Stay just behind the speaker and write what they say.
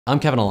I'm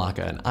Kevin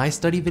Alaka, and I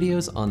study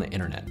videos on the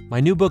internet.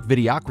 My new book,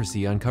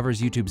 Videocracy, uncovers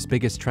YouTube's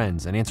biggest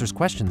trends and answers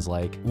questions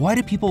like, why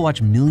do people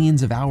watch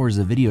millions of hours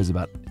of videos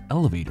about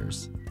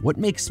elevators? What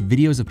makes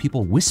videos of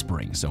people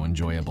whispering so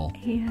enjoyable?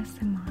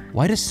 ASMR.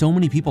 Why do so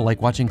many people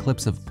like watching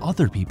clips of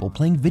other people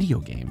playing video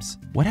games?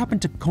 What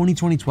happened to Coney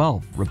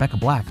 2012, Rebecca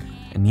Black,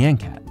 and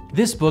Yankat?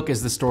 This book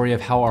is the story of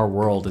how our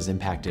world is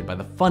impacted by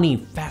the funny,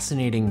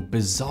 fascinating,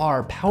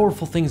 bizarre,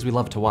 powerful things we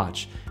love to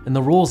watch, and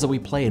the roles that we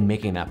play in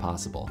making that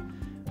possible.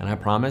 And I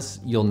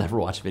promise you'll never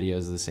watch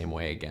videos the same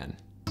way again.